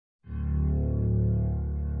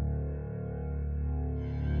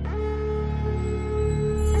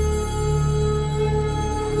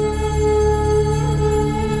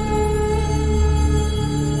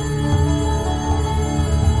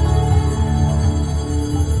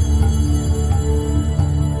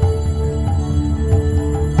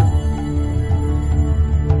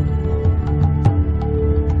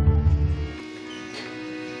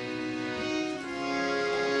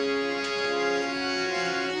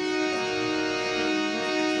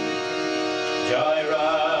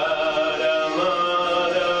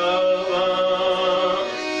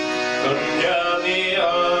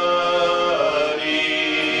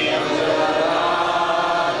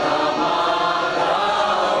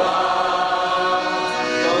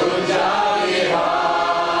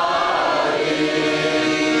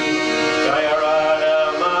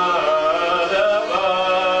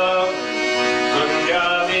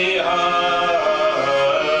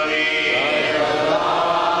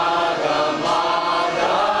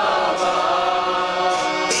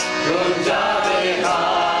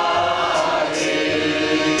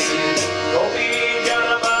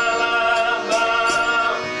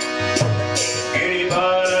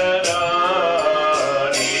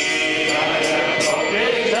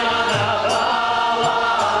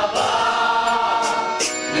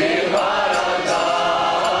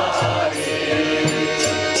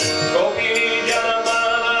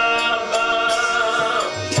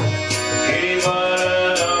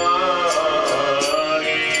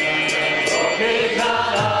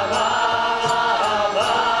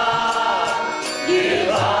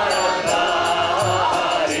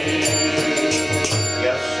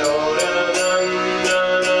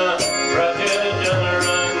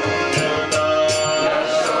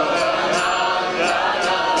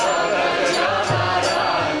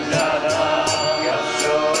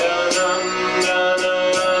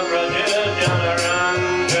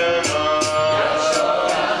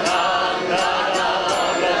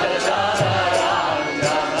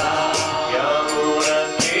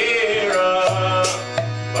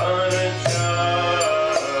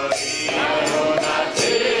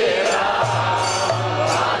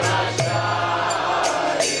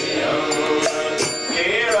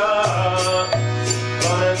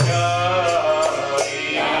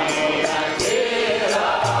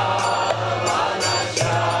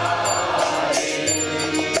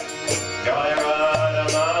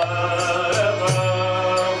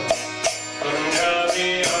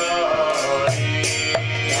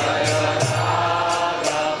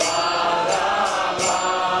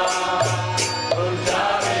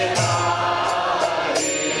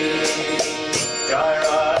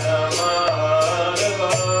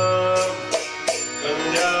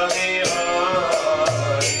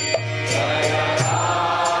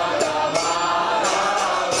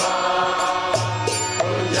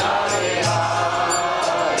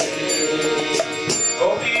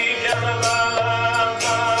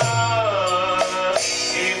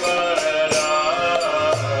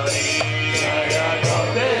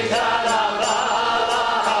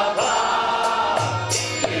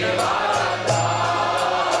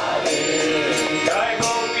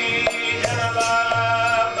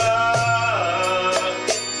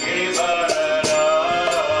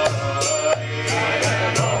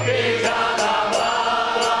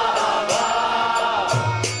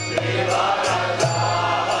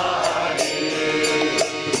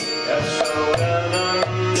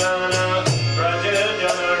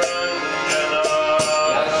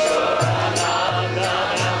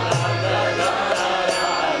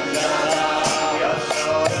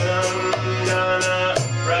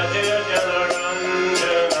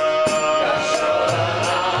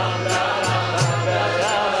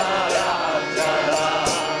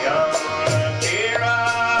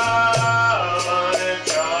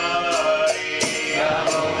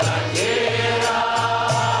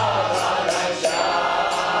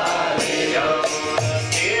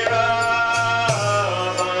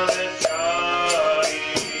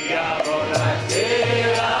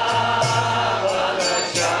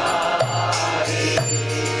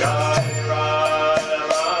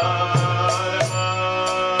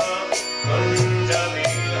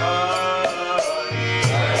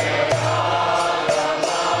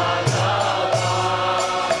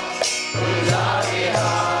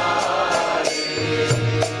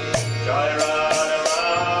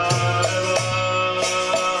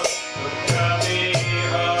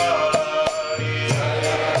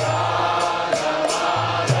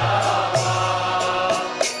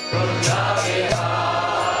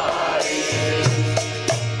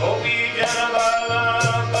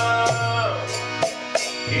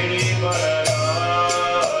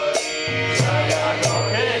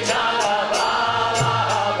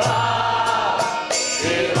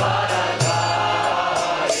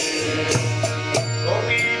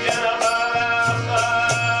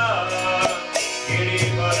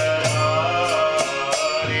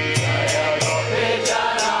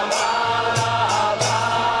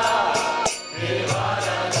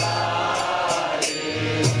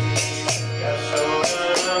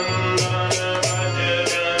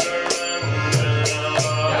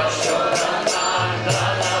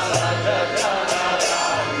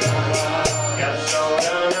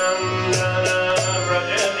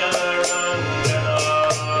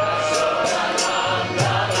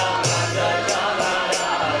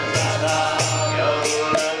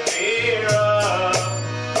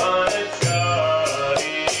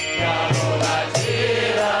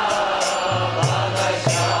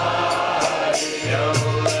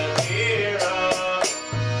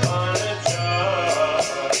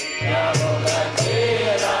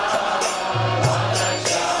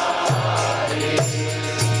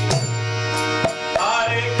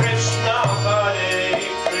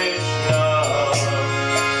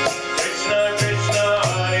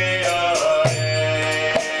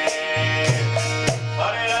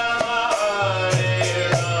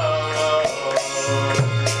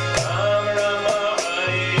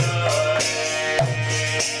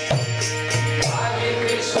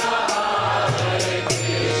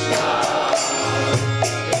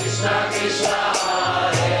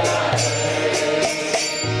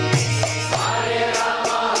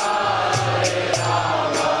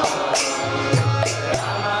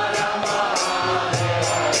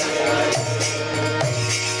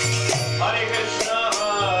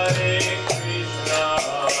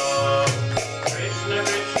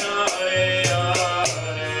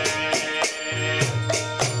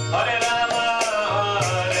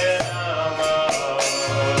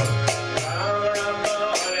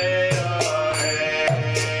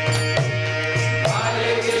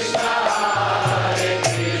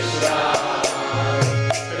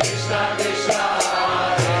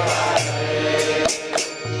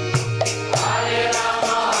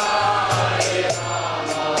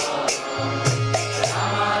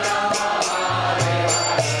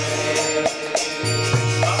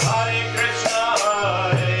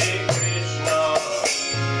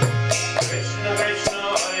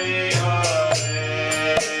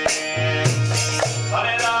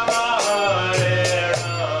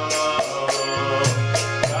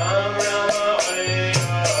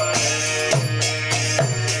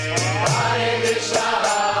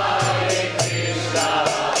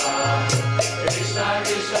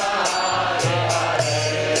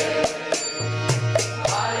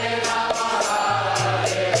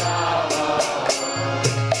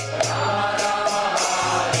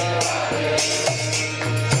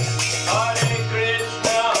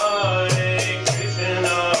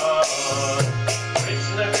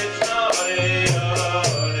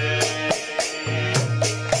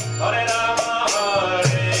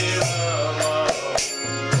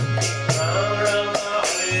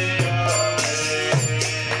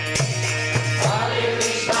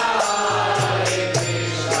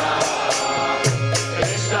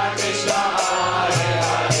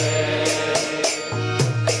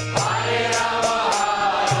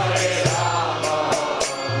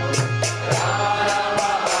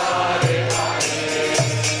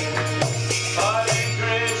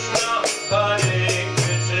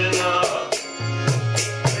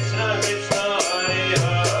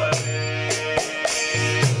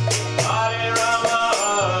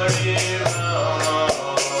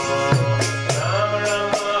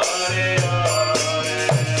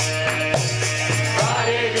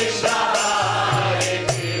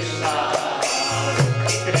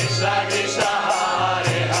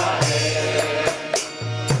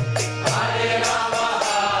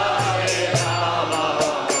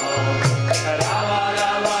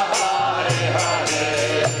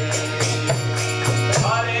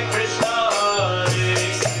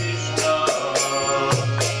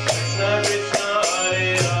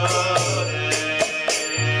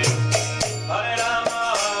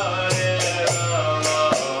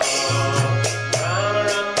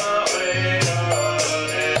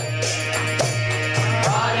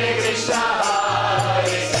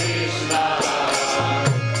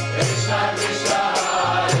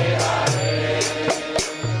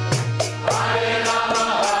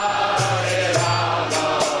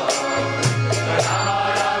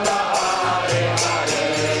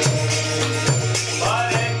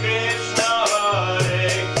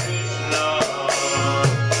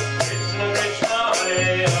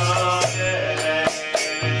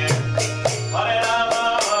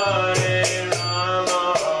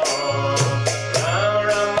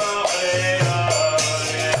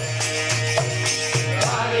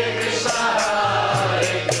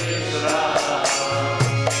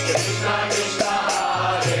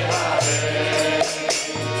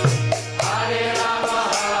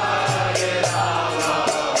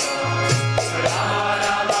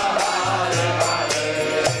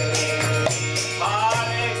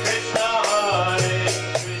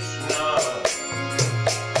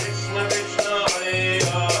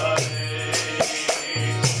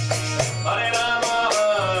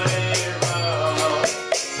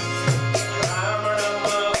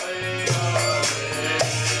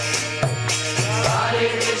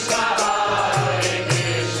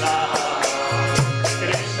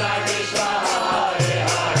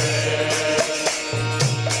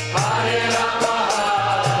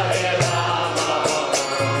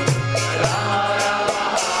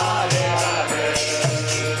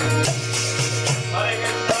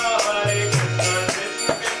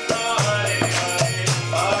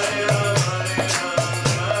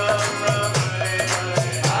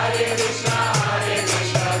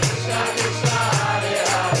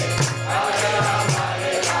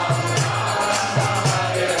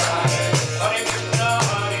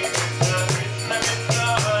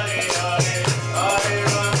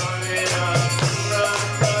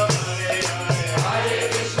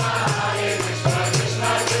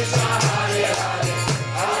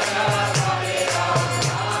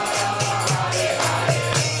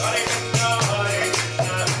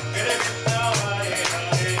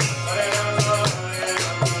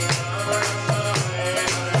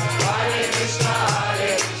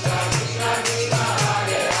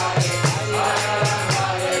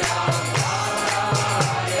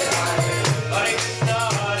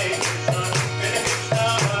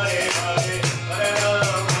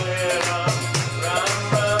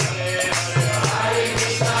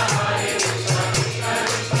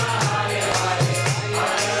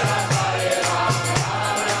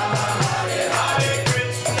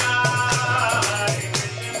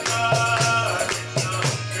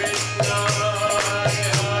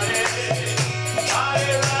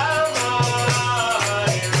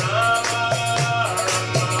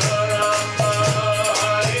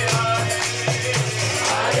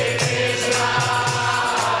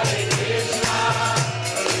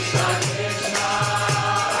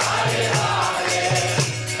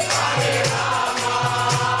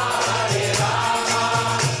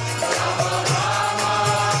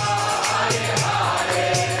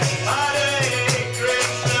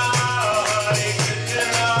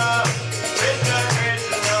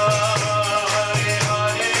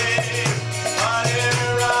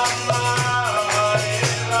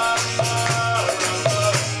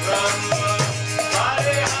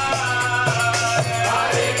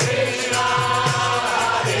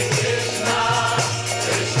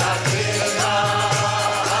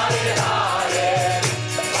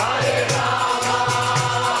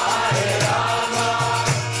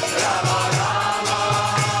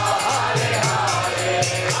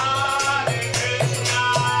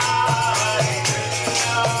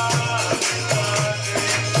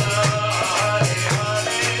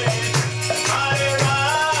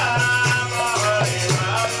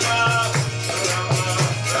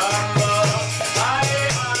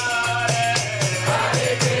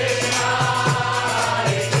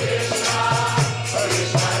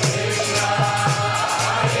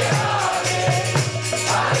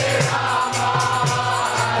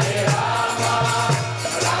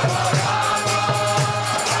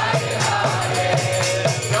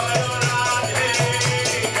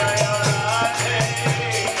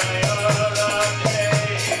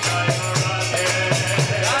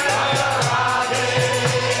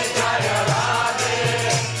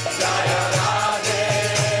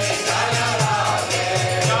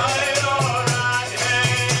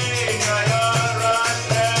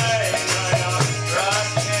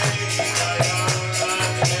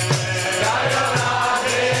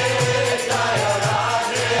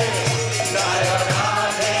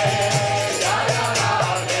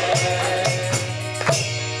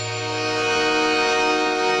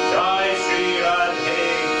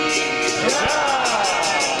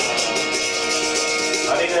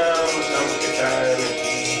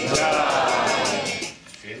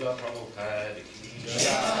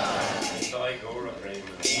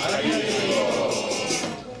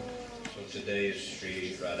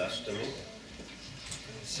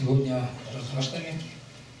Сегодня Радхаштами.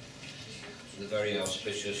 The very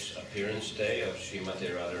auspicious appearance day of Srimati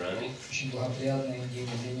Radharani, Очень благоприятный день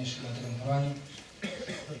явления Шримати Радхарани,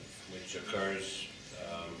 which occurs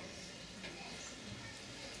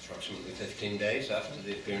approximately 15 days after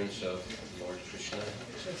the appearance of Lord Krishna,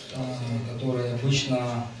 который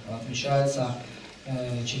обычно отмечается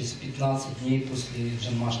через 15 дней после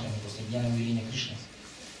Джанмаштами, после дня явления Кришны.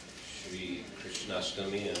 Shri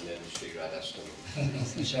Krishnastami and then Shri Radhashtami.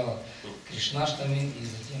 Сначала Кришнаштами и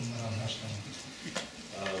затем Радхаштами.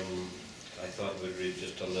 I thought we'd read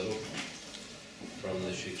just a little from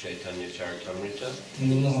the Sri Chaitanya Charitamrita.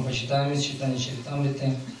 Мы немного почитаем из Чайтанья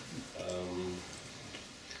Чаритамриты.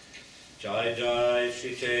 Jai Jai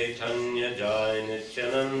Shri Chaitanya Jai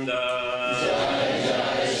Nityananda. Jai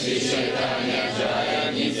Jai Shri Chaitanya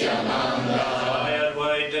Jai Nityananda. Jai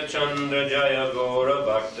Advaita Chandra Jaya Gaura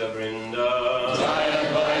Bhakta Vrinda. Jai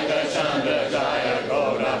Advaita Chandra Jaya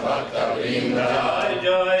Gaura Bhakta Vrinda. Jai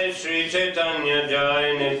Jai Shri Chaitanya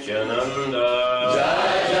Jai Nityananda.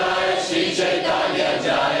 Jai Jai Shri Chaitanya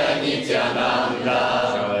Jaya Nityananda.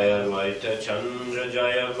 Jai Advaita Chandra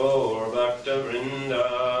Jaya Gaura Bhakta Vrinda.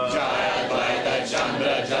 Jai Advaita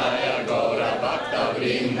Chandra Jaya Gaura Bhakta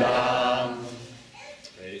Vrinda.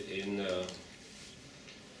 In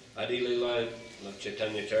Adi Lila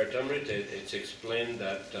Chaitanya Charitamrita, it's explained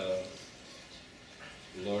that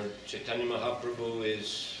Lord Chaitanya Mahaprabhu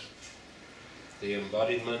is the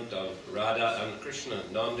embodiment of Radha and Krishna,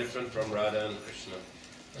 non-different from Radha and Krishna.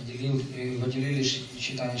 В отделе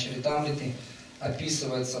Чайтанья Чаритамриты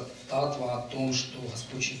описывается татва о том, что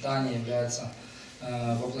Господь Чайтанья является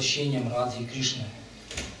воплощением Радхи и Кришны.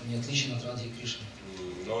 Он не отличен от Радхи и Кришны.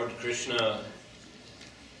 Lord Krishna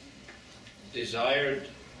desired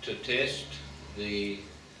to taste the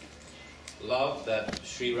love that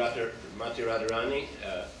Srimati Radharani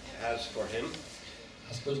has for him.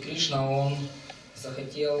 Господь Кришна, Он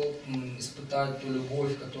захотел испытать ту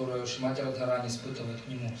любовь, которую Шримати Радхарани испытывает к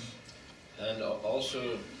Нему. And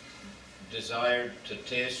also desired to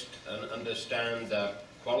taste and understand the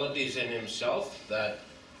qualities in himself that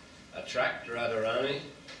attract Radharani.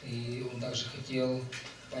 И Он также хотел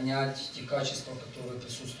понять те качества, которые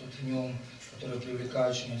присутствуют в Нем, которые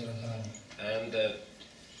привлекают Шримати Радхарани. And the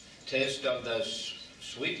taste of the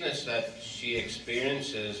sweetness that she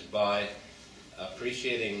experiences by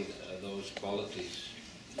appreciating those qualities.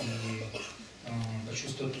 И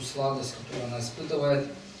почувствовать ту сладость, которую она испытывает,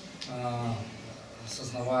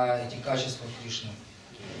 осознавая эти качества Кришны.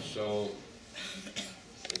 So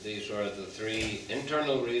these are the three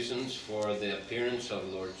internal reasons for the appearance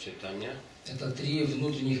of Lord Chaitanya. Это три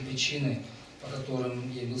внутренних причины, по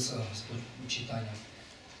которым явился Господь Чайтанья.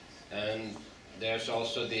 And there's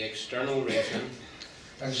also the external reason.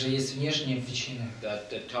 Также есть внешние причины. That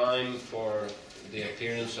the time for the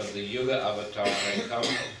appearance of the Yuga avatar had come.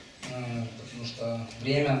 Потому что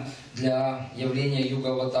время для явления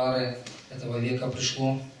юга-аватары этого века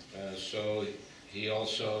пришло. So he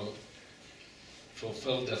also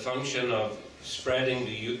fulfilled the function of spreading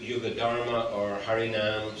the Yuga Dharma or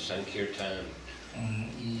Harinam Sankirtan.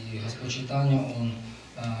 И Господь Чайтанья, Он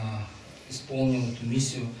исполнил эту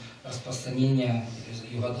миссию распространения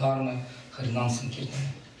юга-дхармы Харинам Санкиртана.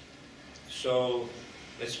 So,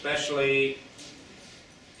 especially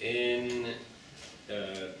in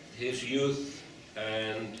his youth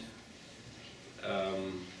and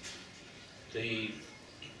the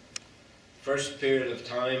first period of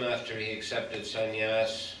time after he accepted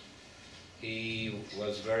sannyas, he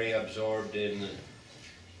was very absorbed in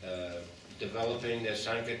developing the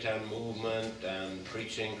Sankirtan movement and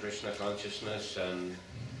preaching Krishna consciousness and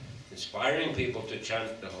inspiring people to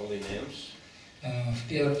chant the holy names.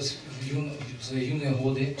 В свои юные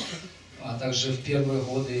годы, а также в первые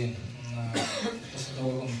годы, после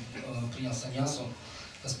того, как он принял саньясу,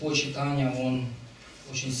 Господь Чайтанья, он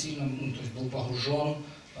очень сильно, то есть был погружен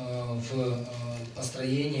в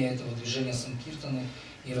построение этого движения Санкиртаны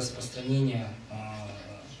и распространение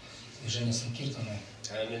движения Санкиртаны.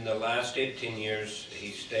 And in the last 18 years,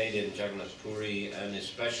 he stayed in Jagannath Puri and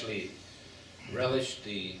especially relished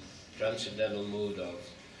the transcendental mood of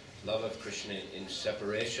love of Krishna in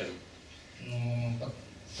separation. Но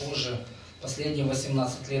позже, последние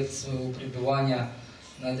 18 лет своего пребывания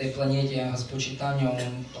на этой планете, Господь Чайтанья,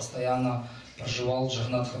 он постоянно проживал в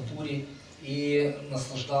Джаганнатха-пури и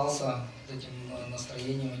наслаждался этим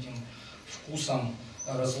настроением, этим вкусом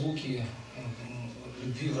разлуки,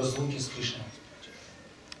 любви в разлуке с Кришной.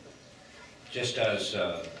 Just as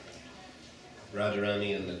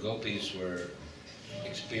Radharani and the gopis were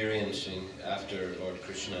experiencing after Lord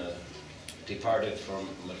Krishna departed from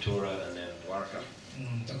Mathura and then Dwarka.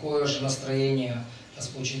 Такое же настроение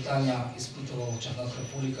Господь Чайтанья испытывал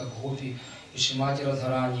Джаганатхапури, как гопи и Шримати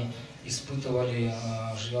Радхарани испытывали,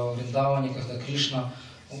 живя во Вриндаване, когда Кришна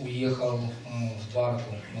уехал в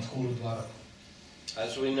Двараку, Мадхуру Двараку.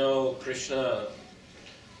 As we know, Krishna,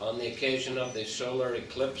 on the occasion of the solar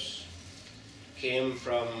eclipse, came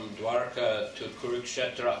from Dwarka to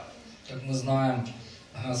Kurukshetra. Как мы знаем,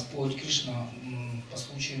 Господь Кришна по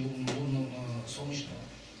случаю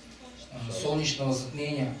солнечного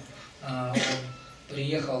затмения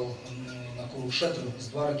приехал на Курукшетру, из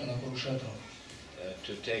Двараки на Курукшетру.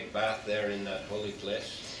 To take bath there in that holy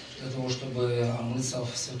place. Для того, чтобы омыться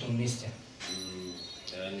в святом месте.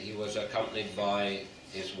 And he was accompanied by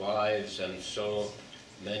his wives and so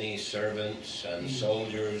many servants and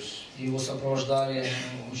soldiers. Его сопровождали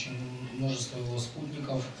очень множество его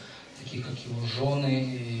спутников, таких как его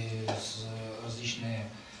жены, различные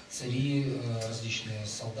цари, различные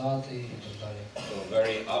солдаты и так далее. So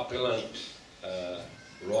very opulent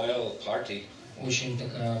royal party. Очень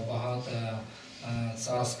такая богатая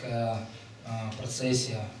царская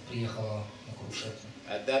процессия приехала на Курукшетру.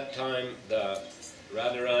 At that time, the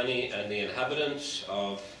Radharani and the inhabitants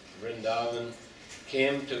of Vrindavan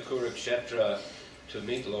came to Kurukshetra to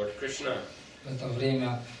meet Lord Krishna. В это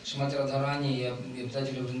время Шримати Радхарани и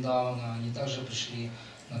обитатели Вриндавана, они также пришли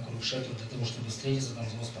на Курукшетру для того, чтобы встретиться там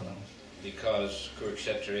с Господом. Because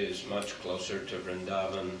Kurukshetra is much closer to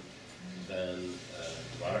Vrindavan than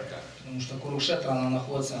Dwarka. Потому что Курукшетра, она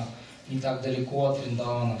находится не так далеко от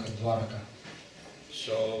Вриндавана, как Дварака.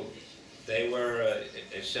 So they were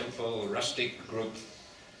a simple rustic group.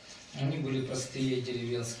 Они были простые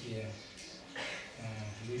деревенские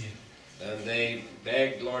люди. And they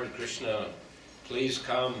begged Lord Krishna, please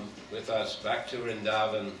come with us back to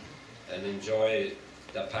Vrindavan and enjoy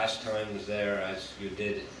the pastimes there as you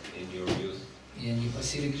did in your youth. И они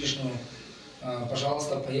просили Кришну,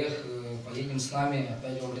 пожалуйста, поедем с нами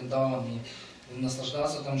опять во Вриндаван и будем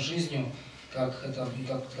наслаждаться там жизнью, как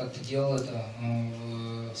ты делал это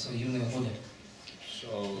в свои юные годы.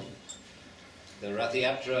 So the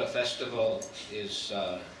Rathayatra festival is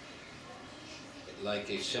like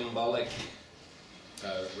a symbolic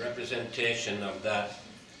representation of that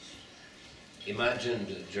imagined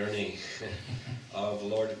journey of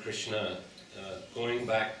Lord Krishna going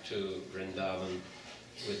back to Vrindavan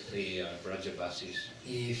with the Brajavasis.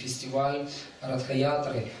 И фестиваль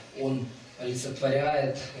Радхаятры, он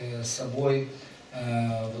олицетворяет собой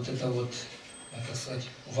вот это вот, как сказать,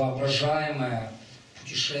 воображаемое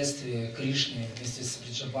путешествие Кришны вместе с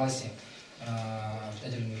Бриджабаси,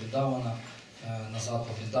 обитателями Вриндавана, назад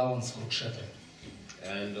во Вриндаван с Курукшетры.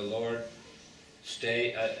 And the Lord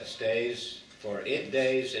stays for 8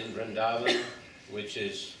 days in Vrindavan, which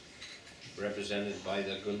is represented by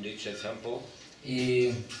the Gundicha Temple.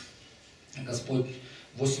 И Господь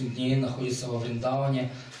 8 дней находится во Вриндаване,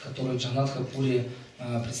 который в Джаганатхапури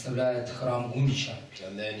представляет храм Гундича.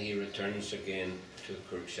 And then he returns again to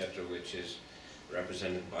Kurukshetra, which is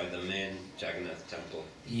represented by the main Jagannath Temple.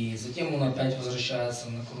 И затем он опять возвращается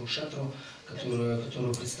на Курукшетру,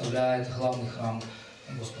 которую представляет главный храм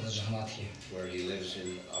Господа Джаганатхи. Where he lives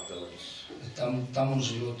in opulence. Там он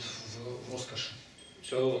живет в роскоши.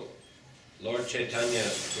 So Lord Chaitanya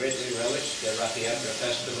greatly relished the Rathayatra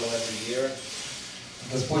festival every year.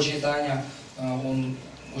 Господь Чайтанья, он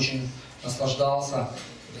очень наслаждался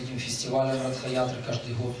этим фестивалем Радхаятры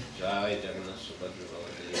каждый год. Jai Jagannath Subhadra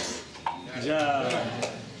Baladev. Jai.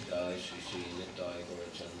 Jai Shri Shri Nitai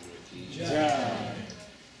Gaurachandra Ki. Jai.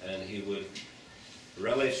 And he would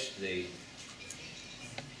relish the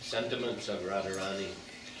sentiments of Radharani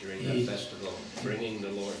during the festival, bringing the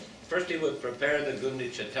Lord. First he would prepare the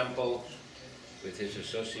Gundicha temple with his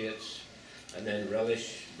associates, and then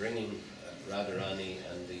relish bringing Radharani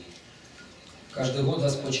and the... Каждый год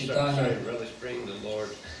Господь Чайтанья, relish bringing the Lord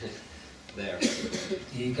there.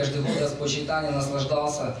 и каждый год Господь Чайтанья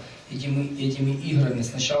наслаждался этими играми.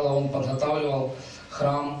 Сначала он подготавливал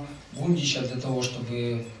храм Гундича для того,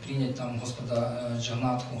 чтобы принять там Господа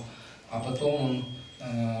Джаганатху, а потом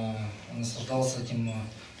он наслаждался этим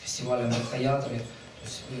фестивалем Радхаятры, то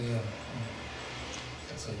есть,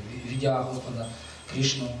 так сказать, ведя Господа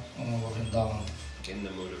Кришну во Вриндаван. In the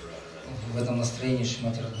mood of Radharani. В этом настроении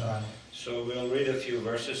Шримати Радхарани. So we'll read a few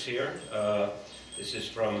verses here. This is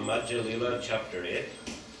from Madhya Lila, chapter 8.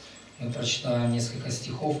 Мы прочитаем несколько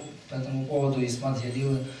стихов по этому поводу из Мадхья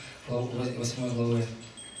Лилы, 8 главы.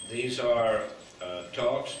 These are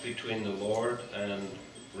talks between the Lord and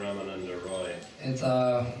Ramananda Roy.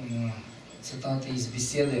 Это цитаты из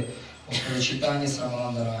беседы Господа Чайтаньи с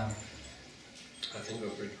Рамананда Раем. I think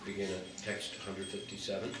we'll begin at text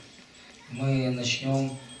 157. Мы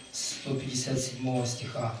начнем с 157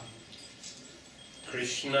 стиха.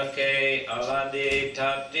 Krishna ke alade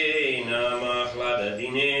tate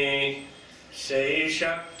namahladadine se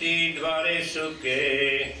shakti dvare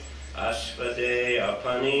suke aspade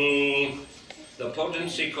apani. The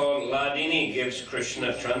potency called Ladini gives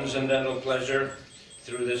Krishna transcendental pleasure.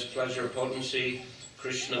 Through this pleasure potency,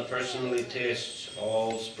 Krishna personally tastes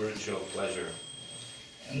all spiritual pleasure.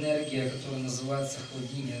 Энергия, которая называется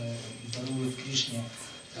Хладини, дарует Кришне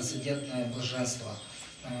трансцендентное блаженство.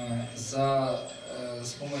 С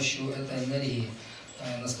помощью этой энергии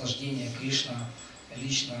наслаждения Кришна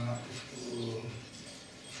лично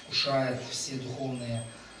вкушает все духовные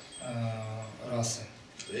расы.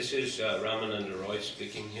 This is Ramananda Roy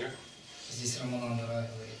speaking here. Здесь Рамананда Рай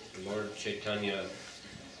говорит. Lord Chaitanya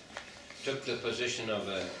took the position of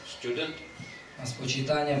a student Господь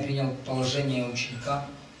Чайтанья принял положение ученика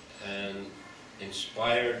and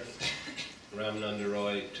inspired Ramananda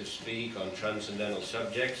Roy to speak on transcendental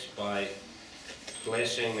subjects by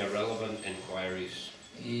placing irrelevant inquiries.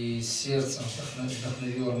 и сердцем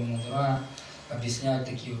вдохновил Рамананду Рая объяснять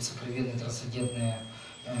такие вот сокровенные трансцендентные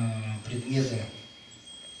предметы.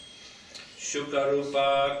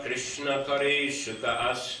 Shukarupa Krishna Kari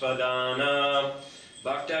Shuka Aspadana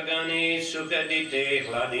Bhaktagani Sukadite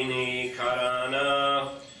Hladini Karana.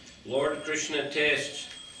 Lord Krishna tastes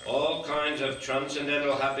all kinds of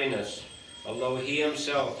transcendental happiness, although he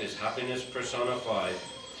himself is happiness personified.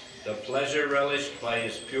 The pleasure relished by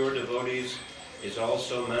his pure devotees is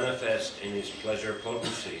also manifest in his pleasure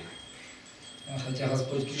potency. Хотя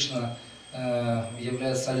Господь Кришна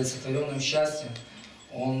является олицетворенным счастьем,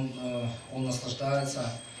 он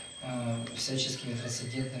наслаждается всяческими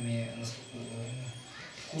трансцендентными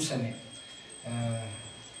вкусами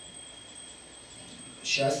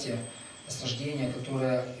счастья, наслаждения,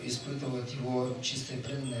 которое испытывают его чистые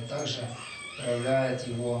преданные, также проявляет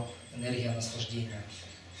его энергия наслаждения.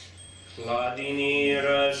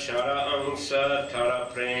 Hladinira Shara Tara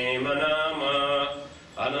Premanama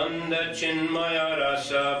Ananda Chinmaya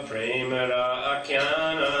Rasa Premara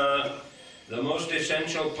Akyana. The most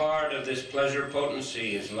essential part of this pleasure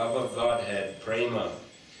potency is love of Godhead, prema.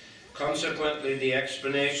 Consequently, the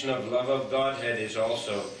explanation of love of Godhead is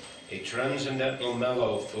also a transcendental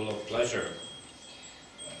mellow full of pleasure.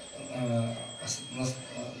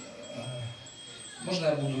 Можно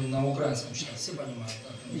я буду на украинском читать? Все понимают?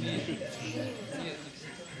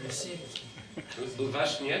 У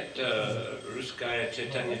вас нет русская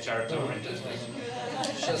читание Чаритамрита?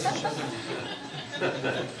 Сейчас.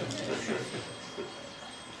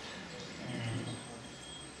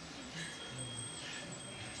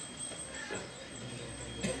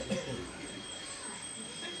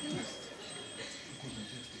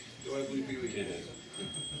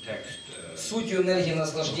 Сутью энергии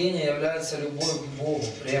наслаждения является любовь к Богу,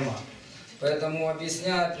 према. Поэтому,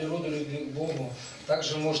 объясняя природу любви к Богу,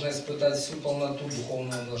 также можно испытать всю полноту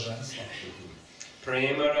духовного блаженства.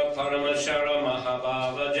 Premara Paramashara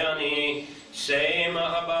Mahabhava Jani Se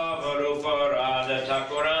Mahabhava Rupa Radha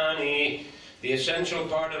Thakurani. The essential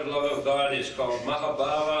part of love of God is called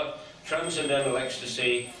Mahabhava, transcendental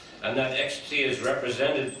ecstasy, and that ecstasy is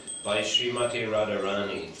represented by Srimati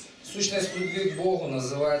Radharani. Сущность любви к Богу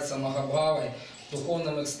называется Махабхавой,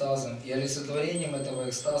 духовным экстазом, и олицетворением этого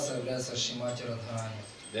экстаза является Шримати Радхарани.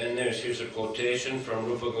 Then here's a quotation from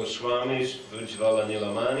Rupa Goswami's Ujjvala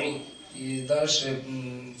Nilamani. И дальше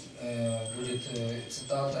будет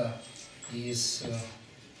цитата из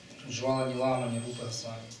Ujjvala Nilamani Рупа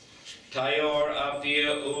Госвами. Tayor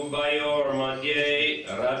apya ubayor madhye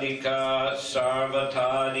radhika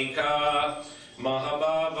sarvatadika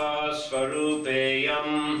mahabhava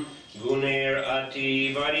svarupeyam gunir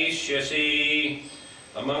ati varishyasi.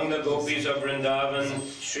 Among the gopis of Vrindavan,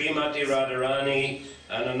 Srimati Radharani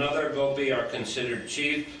and another gopi are considered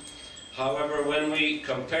chief. However, when we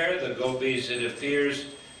compare the gopis, it appears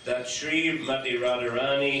that Srimati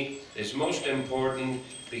Radharani is most important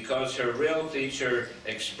because her real feature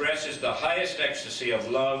expresses the highest ecstasy of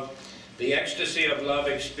love. The ecstasy of love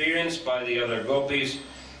experienced by the other gopis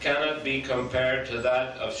cannot be compared to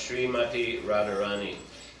that of Srimati Radharani.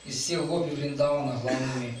 Из всех гопи Вриндавана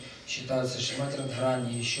главными считаются Шримати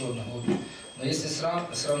Радхарани и еще одна гопи. Но если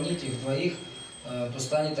сравнить их двоих, то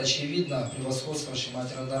станет очевидно превосходство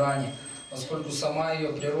Шримати Радхарани, поскольку сама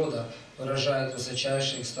ее природа выражает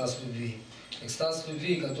высочайший экстаз любви. Экстаз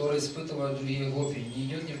любви, который испытывают другие гопи, не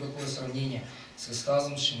идет ни в какое сравнение с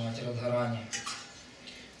экстазом Шримати Радхарани.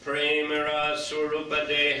 Premara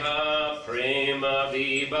Surupadeha Prema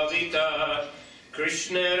Vibhavita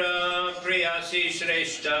Krishnera Priyasi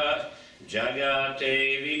Shreshta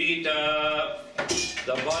Jagate Vidita.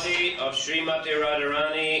 The body of Srimati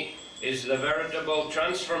Radharani is the veritable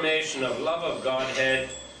transformation of love of Godhead.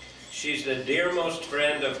 She's the dearmost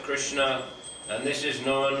friend of Krishna, and this is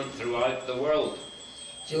known throughout the world.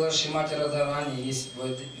 Тело Шримати Радхарани есть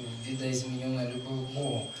видоизмененная любовь к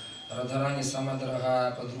Богу. Радхарани самая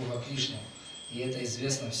дорогая подруга Кришны, и это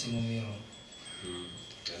известно всему миру.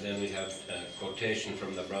 And then we have a quotation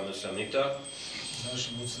from the Brahma Samhita.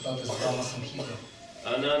 Дальше будут цитаты из Брахма Самхиты.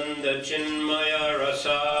 Ananda Chinmaya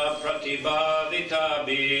Rasa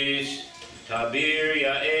Pratibhavitabis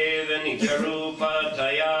Tabirya Eva Nityarupa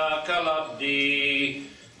Taya Kalabdi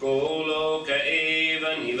Goloka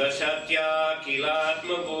Eva Nivasatya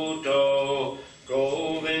Kilatma Bhuto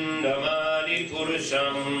Govindamadi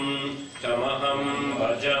Purusham Tamaham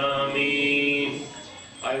Bhajami.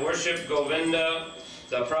 I worship Govinda,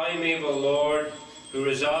 the primeval Lord, who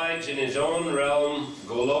resides in his own realm,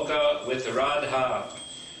 Goloka, with Radha,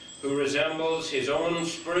 who resembles his own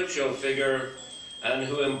spiritual figure and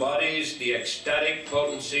who embodies the ecstatic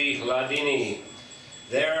potency Hladini.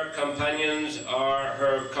 Their companions are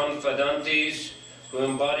her confidantes, who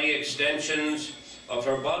embody extensions of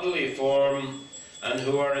her bodily form and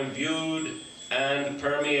who are imbued and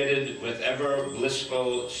permeated with ever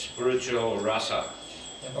blissful spiritual rasa.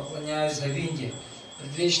 Я поклоняюсь Говинде,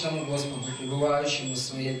 предвечному Господу, пребывающему в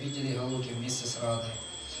своей обители Галоки вместе с Радой,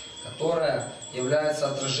 которая является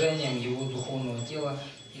отражением его духовного тела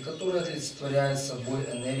и которая олицетворяет собой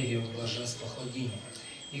энергию блаженства Хладини.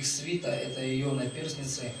 Их свита – это ее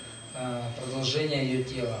наперстницы, продолжение ее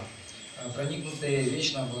тела, проникнутые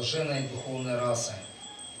вечно блаженной духовной расой.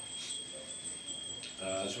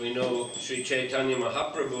 As we know, Sri Chaitanya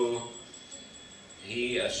Mahaprabhu,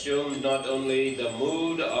 he assumed not only the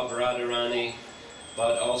mood of Radharani,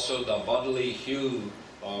 but also the bodily hue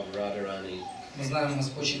of Radharani. Мы знаем,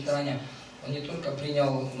 Господь Чайтанья, он не только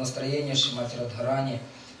принял настроение Шримати Радхарани,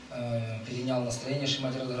 перенял настроение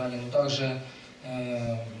Шримати Радхарани, но также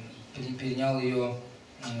перенял ее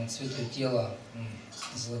цвет тела,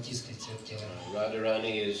 золотистый цвет тела.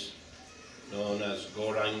 Radharani is known as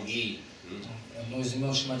Gaurangi. Одно из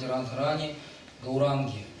имен Шримати Радхарани –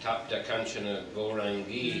 Гауранги. Tapta Kanchana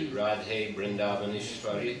Gaurangi Radhe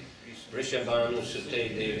Brindavanishvari Vrishabhanu Sute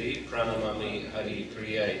Devi Pranamami Hari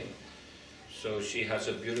Priye. So she has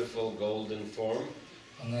a beautiful golden form.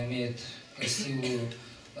 Она имеет красивую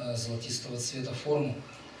золотистого цвета форму.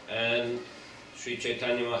 And Sri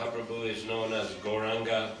Chaitanya Mahaprabhu is known as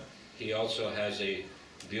Gauranga. He also has a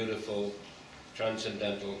beautiful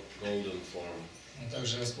transcendental golden form.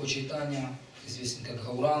 Также Господь Чайтанья известен как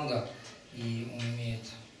Гауранга, и он имеет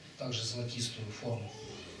также золотистую форму.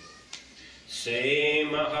 Se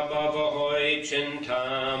Mahabhavoy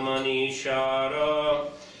Chintamani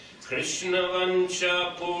Shara Krishna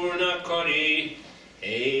Vancha Purna Kori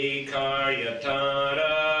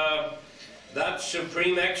Ekaryatara. That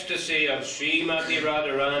supreme ecstasy of Srimati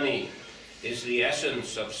Radharani is the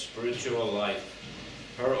essence of spiritual life.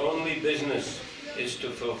 Her only business is to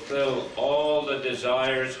fulfill all the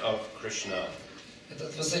desires of Krishna.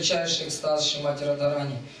 Этот высочайший экстаз Шримати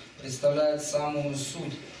Радхарани представляет самую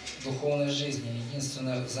суть духовной жизни.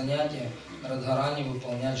 Единственное занятие Радхарани –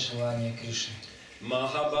 выполнять желания Кришны.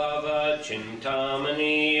 Mahabhava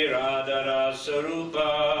Chintamani Radhara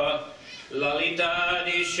Sarupa Lalita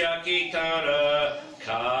Shakitara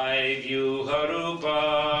Kai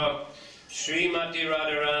Vyuharupa. Srimati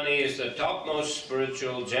Radharani is the topmost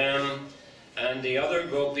spiritual gem, and the other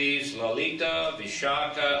gopis, Lalita,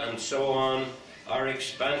 Vishaka, and so on, are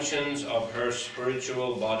expansions of her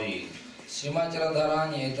spiritual body. Шримати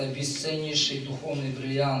Радхарани – это бесценнейший духовный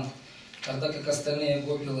бриллиант, тогда как остальные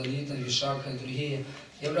гопи, Лалита, Вишака и другие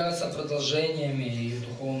являются продолжениями ее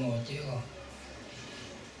духовного тела.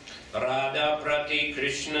 Radha Prati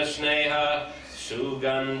Krishna Sneha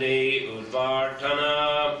Sugandhi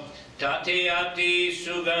Udvartana Tatyati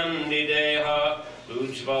Sugandhi Deha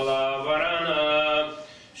Ujvala Varana.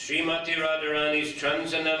 Srimati Radharani's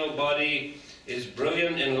transcendental body is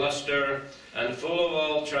brilliant in luster and full of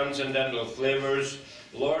all transcendental flavors.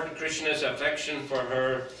 Lord Krishna's affection for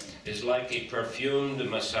her is like a perfumed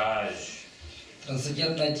massage.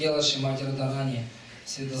 Трансцендентное тело Шримати Радхарани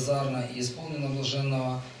светозарно и исполнено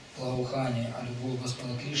блаженного благоухания, а любовь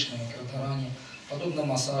Господа Кришны к Радхарани подобно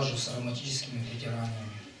массажу с ароматическими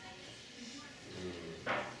притираниями.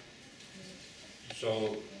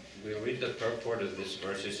 So we'll read the purport of this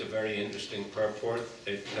verse. It's a very interesting purport.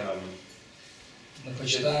 Мы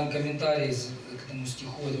почитаем комментарий к этому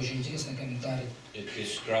стиху. Это очень интересный комментарий. It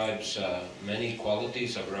describes many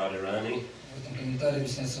qualities of Radharani. В этом комментарии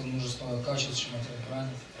объясняется множество качеств Шримати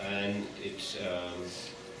Радхарани. And it's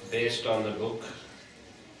based on the book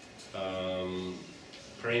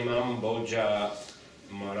Premam Bhoja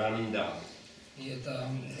Maranda. И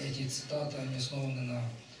эти цитаты, они основаны на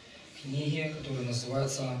книге, которая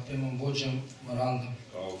называется Премамбоджем Маранда,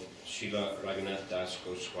 Of Srila Raghunath Das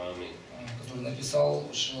Goswami. который написал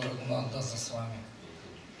Шрила Рагунат Дас Госвами.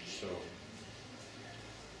 So,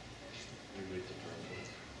 you read the Prabhu.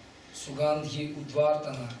 Сугандхи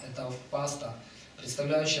Удвартана – это паста,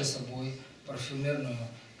 представляющая собой парфюмерную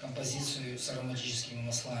композицию с ароматическими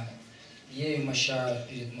маслами. Ею мощают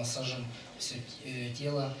перед массажем все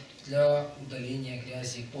тело для удаления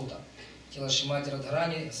грязи и пота. Тело Шримати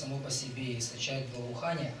Радхарани само по себе источает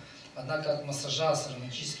благоухание, однако от массажа с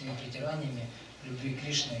ароматическими притираниями любви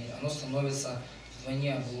Кришны оно становится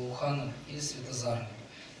вдвойне благоуханным и светозарным.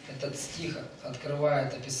 Этот стих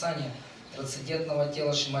открывает описание трансцендентного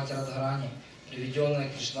тела Шримати Радхарани, приведенное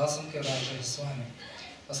Кришнасом Кайраджа Госвами.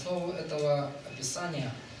 В основу этого описания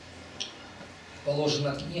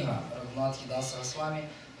положена книга Рагунатхи Даса Госвами,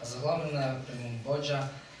 озаглавленная Премамбоджа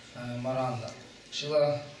Маранда.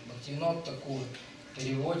 Шрила Бхактивинод Такур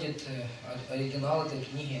переводит оригинал этой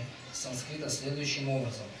книги с санскрита следующим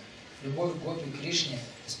образом. Любовь Гопи к Кришне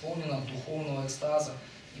исполнена духовного экстаза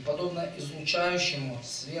и подобно излучающему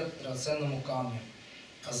свет драгоценному камню.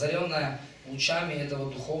 Озаренная лучами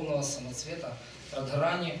этого духовного самоцвета,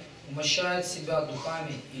 Радхарани умощает себя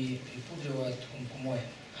духами и припудривает кумкумой.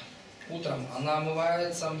 Утром она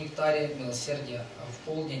омывается в нектаре милосердия, а в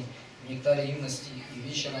полдень в нектаре юности и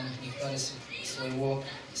вечером в нектаре своего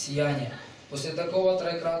сияния. После такого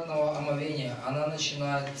троекратного омовения она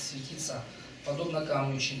начинает светиться, подобно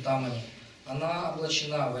камню Чинтамани. Она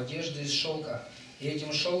облачена в одежды из шелка, и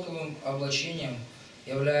этим шелковым облачением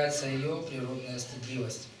является ее природная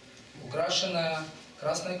стыдливость. Украшенная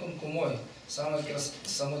красной кумкумой, самой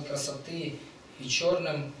красоты и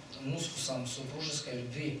черным мускусом супружеской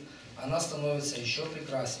любви, она становится еще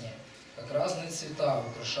прекраснее. Как разные цвета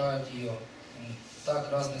украшают ее.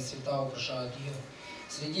 Так разные цвета украшают ее.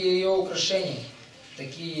 Среди ее украшений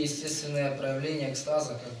такие естественные проявления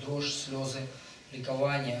экстаза, как дрожь, слезы,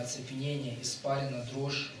 ликование, оцепенение, испарина,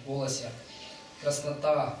 дрожь в голосе,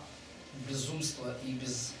 краснота, безумство и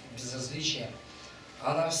безразличие.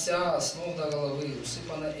 Она вся с ног до головы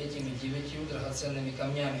усыпана этими 9 драгоценными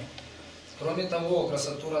камнями. Кроме того,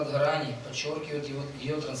 красоту Радхарани подчеркивают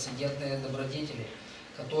ее трансцендентные добродетели,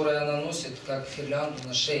 которые она носит как гирлянду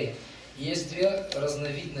на шее. Есть 2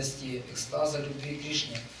 разновидности экстаза любви к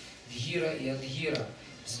Кришне – дхира и адхира,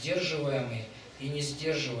 сдерживаемый и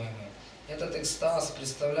несдерживаемый. Этот экстаз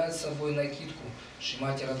представляет собой накидку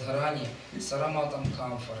Шримати Радхарани с ароматом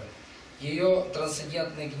камфоры. Ее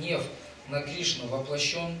трансцендентный гнев на Кришну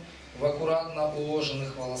воплощен в аккуратно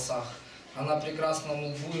уложенных волосах, а на прекрасном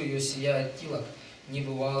лбу ее сияет тилок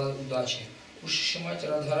небывалой удачи. Уши Шримати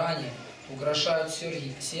Радхарани украшают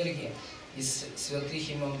серьги из святых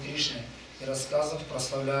имен Кришны и рассказов,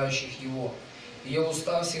 прославляющих его. Ее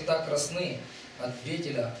уста всегда красны от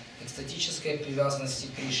бетеля экстатической привязанности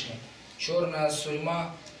к Кришне. Черная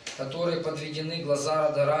сурьма, которой подведены глаза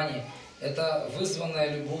Радхарани, это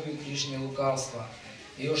вызванное любовью к Кришне лукавство.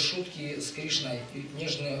 Ее шутки с Кришной и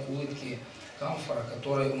нежные улыбки камфора,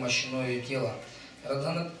 которой умощено ее тело.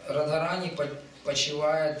 Радхарани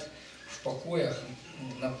почивает в покоях,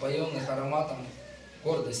 напоенных ароматом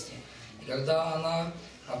гордости. И когда она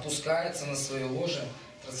опускается на свое ложе,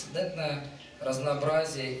 трансцендентное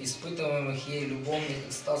разнообразие испытываемых ей любовных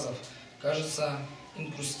экстазов кажется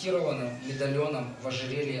инкрустированным медальоном в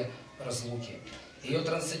ожерелье разлуки. Ее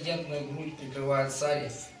трансцендентную грудь прикрывает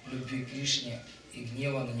сари любви к Кришне и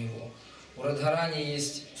гнева на него. У Радхарани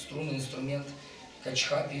есть струнный инструмент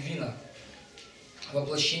качхапи вина,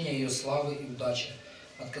 воплощение ее славы и удачи,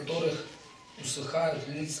 от которых усыхают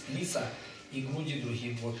лица и груди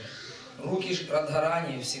других гопи. Руки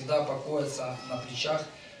Радхарани всегда покоятся на плечах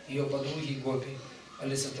ее подруги Гопи,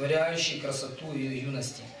 олицетворяющей красоту ее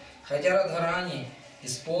юности. Хотя Радхарани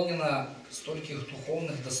исполнена стольких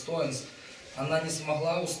духовных достоинств, она не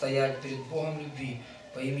смогла устоять перед Богом любви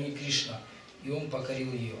по имени Кришна, и он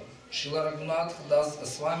покорил ее. Шрила Рагунатх Дас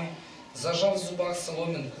Госвами, зажав в зубах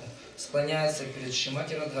соломинку, склоняется перед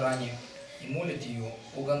Шримати Радхарани и молит ее: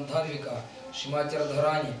 «О Гандхарвика, Шримати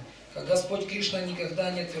Радхарани, как Господь Кришна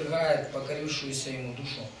никогда не отвергает покорившуюся ему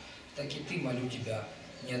душу, так и ты, молю тебя,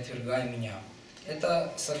 не отвергай меня».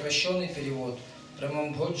 Это сокращенный перевод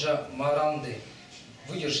Премамбоджа Маранды,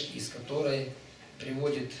 выдержки из которой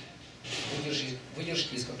приводит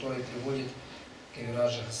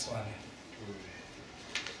Кавираджа Госвами.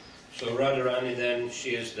 So Radharani then,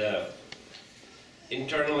 she is the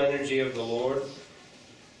internal energy of the Lord.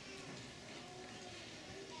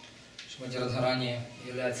 Шримати Радхарани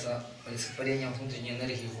является олицетворением внутренней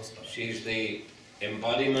энергии Господа. She is the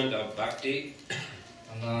embodiment of bhakti.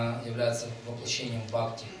 Она является воплощением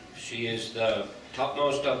бхакти. She is the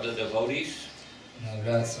topmost of the devotees. Она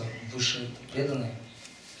является высшей преданной.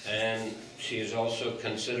 And she is also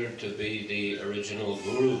considered to be the original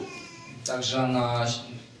guru. Также она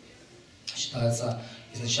считается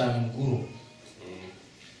изначальным гуру.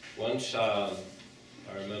 Once, I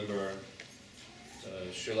remember,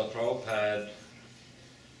 Srila Prabhupada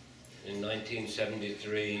in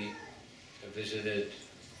 1973 visited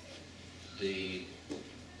the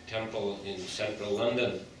temple in central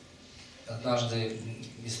London. Однажды,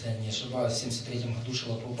 если я не ошибаюсь, в 1973 году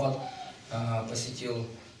Шрила Прабхупад посетил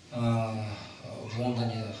в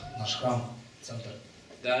Лондоне наш храм, центр.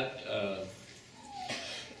 That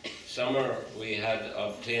summer we had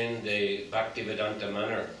obtained the Bhaktivedanta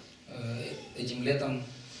manor. Этим летом,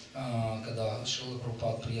 когда Шрила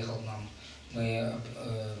Прабхупад приехал к нам, мы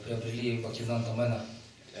приобрели Бхактивиданта Manor.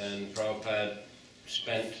 And Prabhupada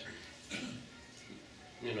spent,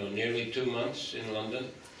 nearly 2 months in London.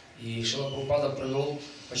 И Шрила Прабхупада провел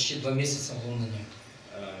почти 2 месяца в Лондоне.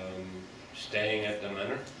 Staying at the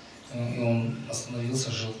manor. И он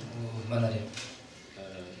остановился, жил в Мэноре.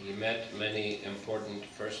 He met many important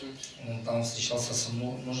persons. Он там встречался с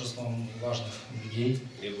множеством важных людей.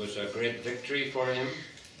 It was a great victory for him.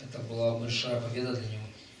 Это была большая победа для него.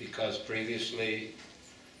 Because previously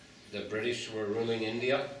the British were ruling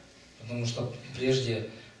India. Потому что прежде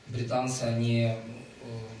британцы, они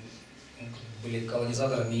были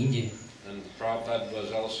колонизаторами Индии. And Prabhupada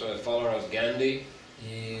was also a follower of Gandhi.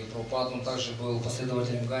 И Прабхупад, он также был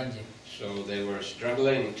последователем Ганди. So they were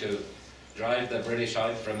struggling to drive the British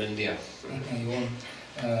out from India. И он,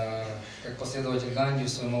 как последователь Ганди в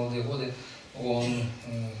свои молодые годы, он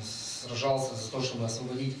сражался за то, чтобы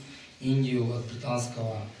освободить Индию от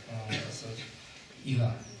британского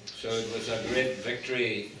ига. So it was a great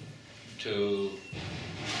victory to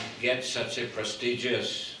get such a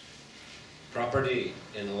prestigious property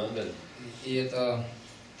in London, the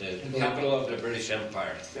capital of the British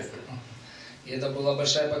Empire. И это была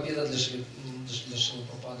большая победа для Шрилы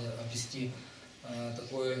Прабхупады обрести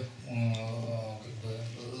такой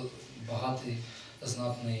богатый,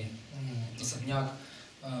 знатный особняк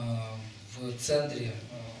в центре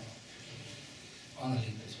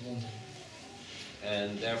Англии, то есть в Лондоне.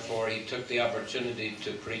 And therefore he took the opportunity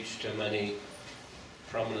to preach to many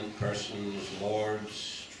prominent persons,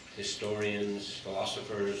 lords, historians,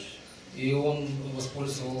 philosophers. И он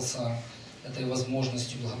воспользовался этой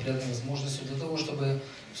возможностью, благоприятной возможностью для того, чтобы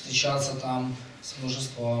встречаться там с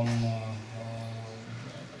множеством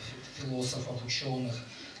философов, ученых,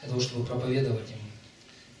 для того, чтобы проповедовать им.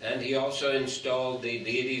 And he also installed the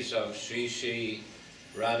deities of Sri Sri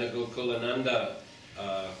Radhagokulananda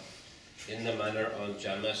in the manor on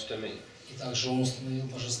Janmashtami. И также он установил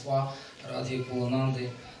божества Радхи Кулананды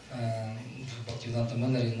в Бхактивиданта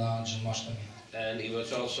Мэноре на Джанмаштами. And he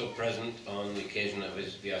was also present on the occasion of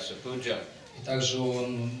his Vyasa Puja. И также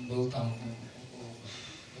он был там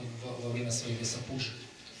во время своей Vyasa-пуджи.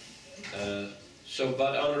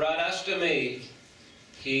 But on Radhashtami,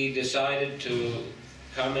 he decided to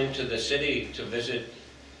come into the city to visit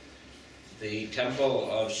the temple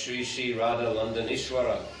of Sri Sri Radha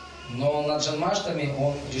Landanishwara. Но на Джанмаштами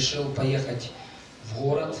он решил поехать в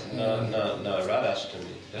город. На Радхаштами.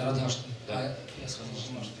 Радхаштами. Я сказал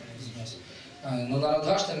Джанмаштами, извиняюсь. Но на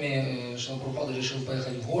Радхаштами Шрила Прабхупада решил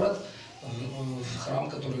поехать в город, в храм,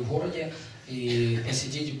 который в городе, и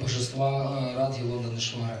посетить божества Радхи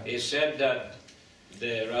Ланданишвары. He said that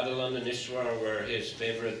the Radha Landanishwara were his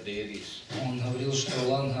favorite deities. Он говорил, что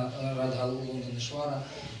Радха Ланданишвара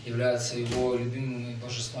являются его любимыми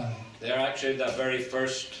божествами. They are actually the very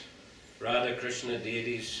first Radha Krishna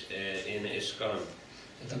deities in ISKCON.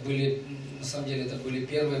 Это были, на самом деле, это были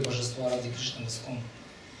первые божества Радхи Кришны в ISKCON.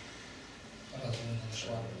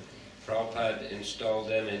 Prabhupada installed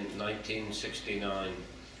them in 1969.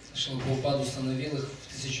 Шрила Прабхупада установил их в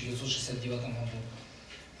 1969 году.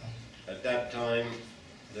 At that time,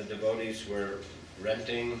 the devotees were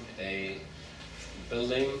renting a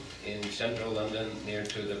building in central London near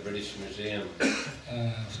to the British Museum.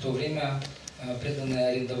 В то время преданные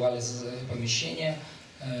арендовали помещение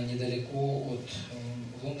недалеко от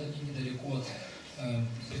в Лондоне, недалеко от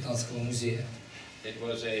британского музея. It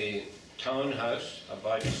was a townhouse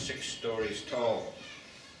about 6 stories tall.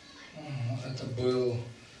 Это был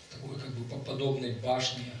такой как бы подобный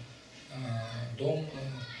башне дом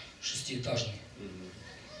шестиэтажный.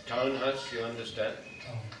 Townhouse, you understand?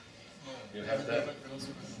 You have that?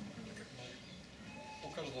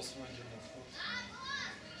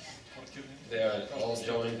 They are all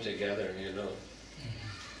joined together,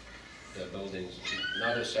 the buildings,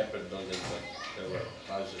 not a separate building, but There were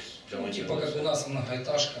houses Ну, joined типа in как у this. нас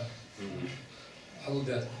многоэтажка,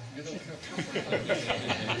 голубят.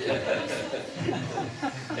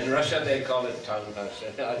 In Russia they call it townhouse.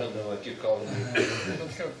 I don't know what you call it. We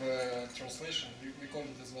don't have translation. We call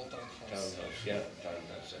it as well townhouse. Townhouse, yeah,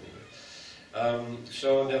 townhouse anyway.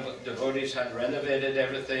 So the devotees had renovated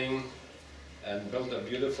everything and built a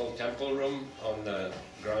beautiful temple room on the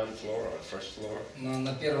ground floor or first floor.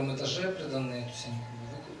 На первом этаже преданные, то есть они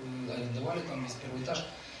как бы арендовали там весь первый этаж,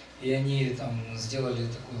 и они там сделали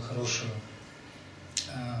такую хорошую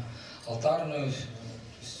алтарную, то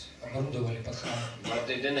есть оборудовали под храм. But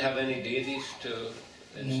they didn't have any deities to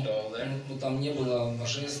install there. Ну там не было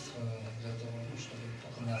божеств для того, чтобы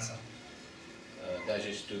поклоняться.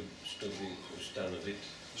 Даже чтобы установить.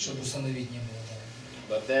 Чтобы установить не было, да.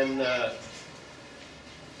 But then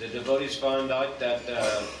the devotees found out that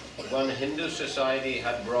one Hindu society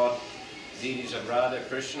had brought deities of Radha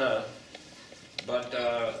Krishna, but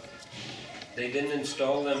they didn't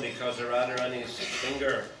install them because the Radharani's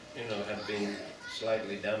finger, had been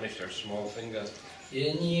slightly damaged, her small finger. И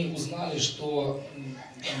они узнали, что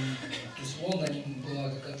там, то есть в Лондоне была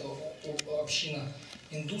какая-то община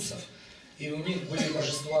индусов, и у них были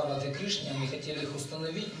божества Радхи Кришны, они хотели их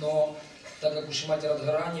установить, но так как у Шримати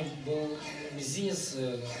Радхарани был мизинец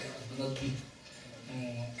надбит,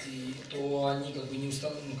 и то они как бы не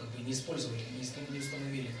использовали, не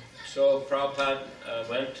установили. So Prabhupada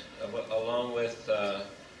went along with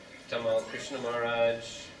Tamal Krishna Maharaj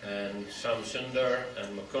and Sam Sundar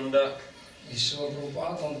and Mukunda. И Шрила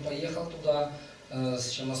Прабхупада, он поехал туда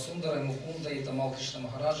с Шьямасундарой, Мукундой и Тамал Кришна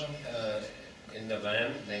Махараджем. In the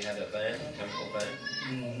van, they had a van, temple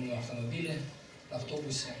van. На автомобиле, на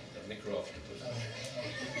автобусе. A micro-autobus.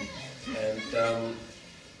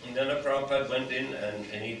 And then Prabhupada went in and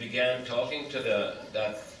he began talking to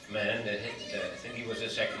that man, I think he was the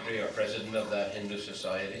secretary or president of that Hindu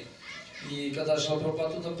society. И когда Шрила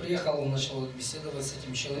Прабхупада туда приехал, он начал беседовать с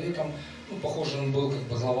этим человеком. Ну, похоже, он был как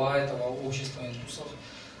бы глава этого общества индусов.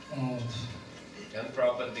 And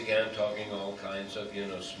Prabhupada began talking all kinds of,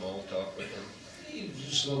 small talk with him. И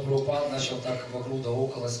Шрила Прабхупада начал так вокруг да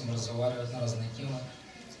около с ним разговаривать на разные темы.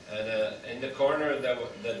 And in the corner,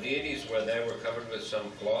 the deities were covered with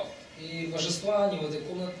some cloth. И божества, они в этой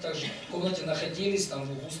комнате находились, там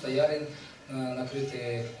в углу стояли,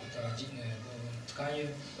 накрытые какой-то тканью.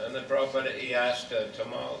 And the Prabhupada, he asked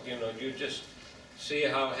Tamal, you just see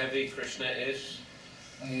how heavy Krishna is.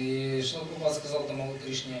 И Шрила Прабхупада сказал Тамалу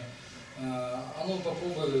Кришне, а ну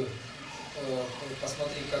попробуй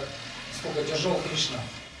посмотри, сколько тяжел Кришна.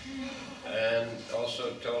 And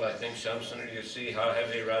also told, I think, Shamsundar, you see how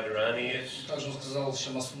heavy Radharani is. Также он сказал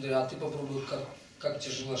Шьямасундаре, а ты попробуй, как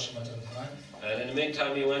тяжела Шримати Радхарани. And in the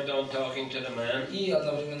meantime, he went on talking to the man. И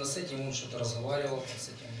одновременно с этим он что-то разговаривал с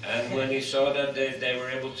этим. And when he saw that they were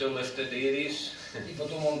able to lift the deities, И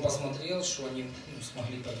потом он посмотрел, что они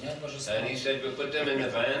смогли поднять божества. and he said, we put them in the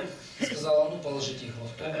van. Сказал, ну положите их в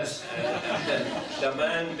автобус. The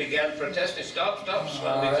man began protesting, stop, А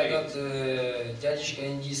Swami. этот дядечка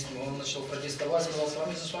индийский, он начал протестовать, сказал,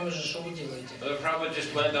 с вами же, что вы делаете? The Prabhupada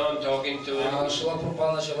just went on talking to him. А Шрила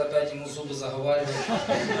Прабхупада начал опять ему зубы заговаривать.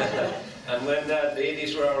 And when the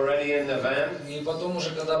deities were already in the van, И потом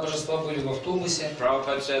уже, когда божества были в автобусе,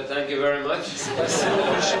 Prabhupada said, thank you very much. спасибо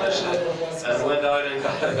большое, Шрила Прабхупада And сказал. went out and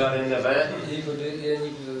got in the van. И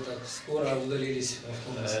они так скоро удалились в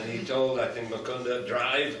автобус. And he told, I think, Mukunda,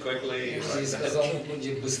 drive quickly. И сказал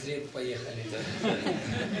Мукунде, быстрее поехали.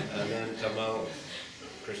 And then Tamal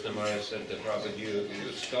Krishna Maharaj said to Prabhupada, you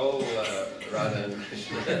stole Radha and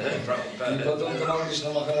Krishna. И Prabhupada. потом Тамал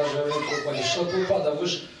Кришна Махарадж говорил Прабхупаде, Шрила Прабхупада, вы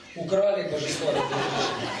же украли божества Радхи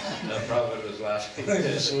Кришны. And Prabhupada was laughing.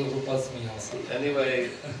 Шрила Прабхупада смеялся. Anyway,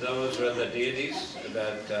 those were the deities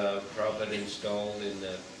that Prabhupada installed in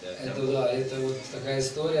the Это temple. да, это вот такая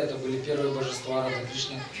история, это были первые божества Радхи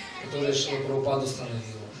Кришны, которые Шрила Прабхупада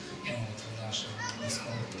установил в нашем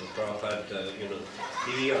ISKCON. Prabhupada,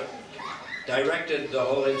 he directed the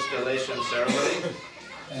whole installation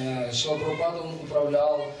ceremony. Шрила Прабхупада он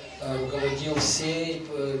управлял, руководил всем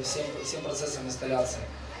процессом инсталляции.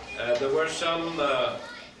 There were some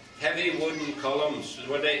heavy wooden columns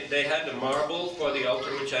where they had a marble for the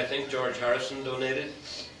altar, which I think George Harrison donated.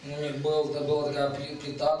 У них была такая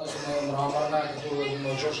плита, то есть мраморная, которую,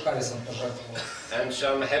 думаю, Джордж Харрисон пожертвовал. And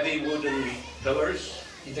some heavy wooden pillars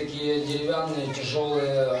И такие деревянные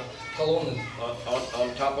тяжелые колонны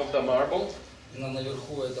on top of the marble,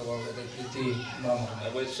 наверху этой плиты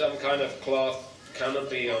мраморной. with some kind of cloth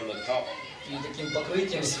canopy on the top. И таким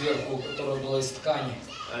покрытием сверху, которое было из ткани.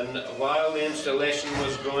 And while the installation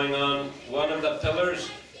was going on, one of the pillars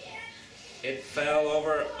it fell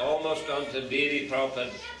over almost onto Didi.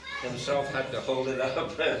 Prabhupada himself had to hold it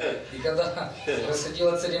up. И когда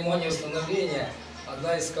происходила церемония установления,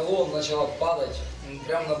 одна из колонн начала падать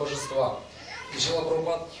прямо на божества. И Шрила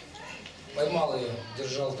Прабхупад поймал ее,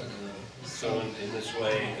 держал так. So in this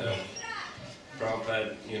way,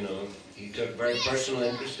 Prabhupada, he took very personal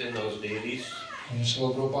interest in those deities.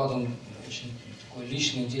 Шрила Прабхупад, он очень такой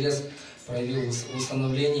личный интерес проявил в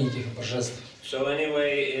установлении этих божеств. So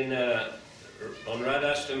anyway, on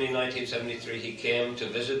Radhashtami 1973, he came to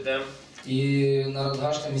visit them. И на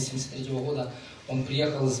Радхаштами 73 года он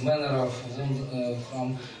приехал из Меннера в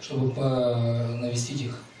храм, чтобы навестить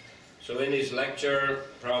их. So in his lecture,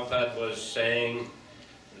 Prabhupada was saying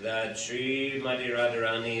that Srimati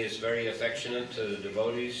Radharani is very affectionate to the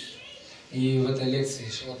devotees. И в этой лекции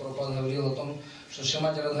Шрила Прабхупад говорил о том, что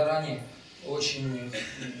Шримати Радхарани очень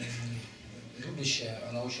любящая,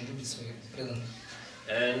 она очень любит своих преданных.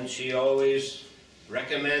 And she always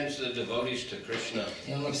recommends the devotees to Krishna.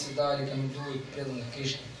 И она всегда рекомендует преданных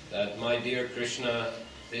Кришне. That my dear Krishna,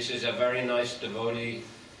 this is a very nice devotee.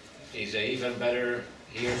 He's even better.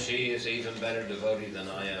 He or she is even better devotee than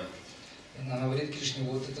I am. Она говорит Кришне,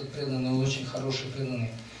 вот этот преданный, он очень хороший преданный.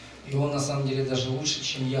 И он на самом деле даже лучше,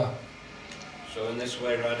 чем я. So in this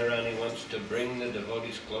way, Radharani wants to bring the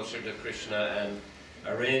devotees closer to Krishna and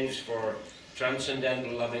arrange for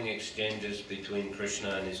transcendental loving exchanges between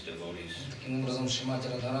Krishna and his devotees. Таким образом, Шримати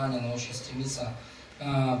Радхарани, она очень стремится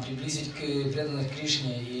приблизить преданных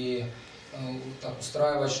Кришне и так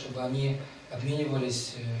устраивать, чтобы они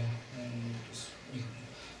обменивались,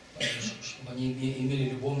 чтобы они имели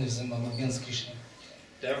любовный взаимообмен с Кришной.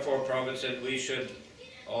 Therefore, Prabhupada said we should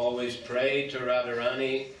always pray to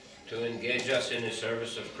Radharani to engage us in the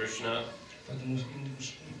service of Krishna. Поэтому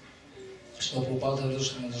Шрила Прабхупад говорил,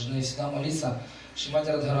 что мы должны всегда молиться Шримати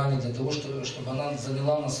Радхарани для того, чтобы она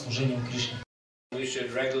заняла нас служением Кришне. We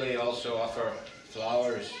should regularly also offer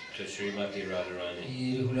flowers to Srimati Radharani.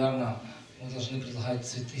 И регулярно мы должны предлагать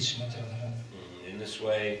цветы Шримати Радхарани. In this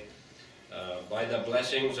way, by the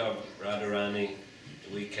blessings of Radharani,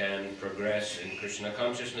 we can progress in Krishna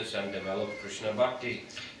consciousness and develop Krishna bhakti.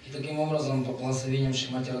 И таким образом, по благословениям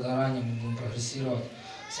Шримати Радхарани, мы будем прогрессировать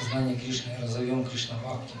в сознании Кришны и разовьем Кришна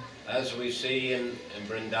бхакти. As we see in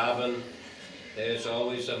Vrindavan, there is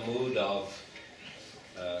always a mood of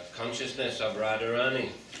consciousness of Radharani.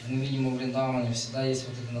 Мы видим у Вриндаване всегда есть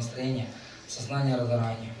вот это настроение сознания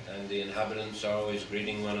Радхарани. And the inhabitants are always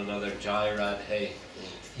greeting one another, Jai Radhe.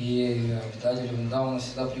 И обитатели Вриндавана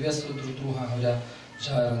всегда приветствуют друг друга, говоря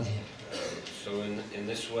Джай Радhe. So in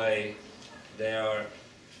this way, they are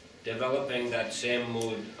developing that same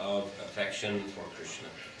mood of affection for Krishna.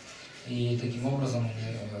 И таким образом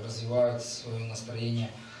они развивают свое настроение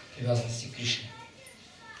привязанности к Кришне.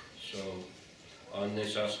 So on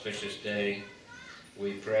this auspicious day,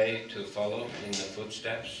 we pray to follow in the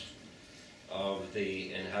footsteps of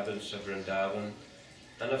the inhabitants of Vrindavan,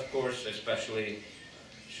 and of course especially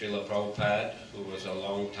Srila Prabhupada, who was a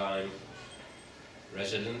long time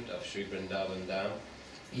resident of Sri Vrindavan Dham.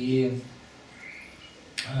 И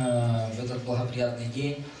в этот благоприятный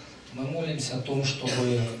день мы молимся о том,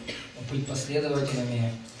 чтобы быть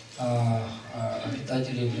последователями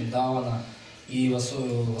обитателей Вриндавана и в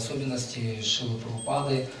особенности Шрилы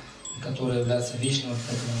Прабхупады, который является вечным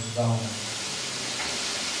обитателем Вриндавана.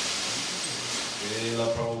 Srila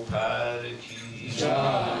Prabhupada ki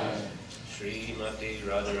jai, Srimati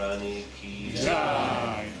Radharani ki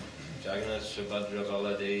jai, Jagannath Subhadra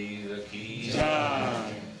Baladeva ki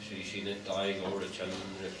jai, Shri Nitai Gaura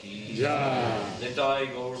Chandra ki jai,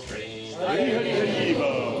 Nitai Gaur Prem, Hare Krishna.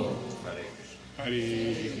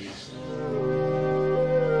 Hare Krishna.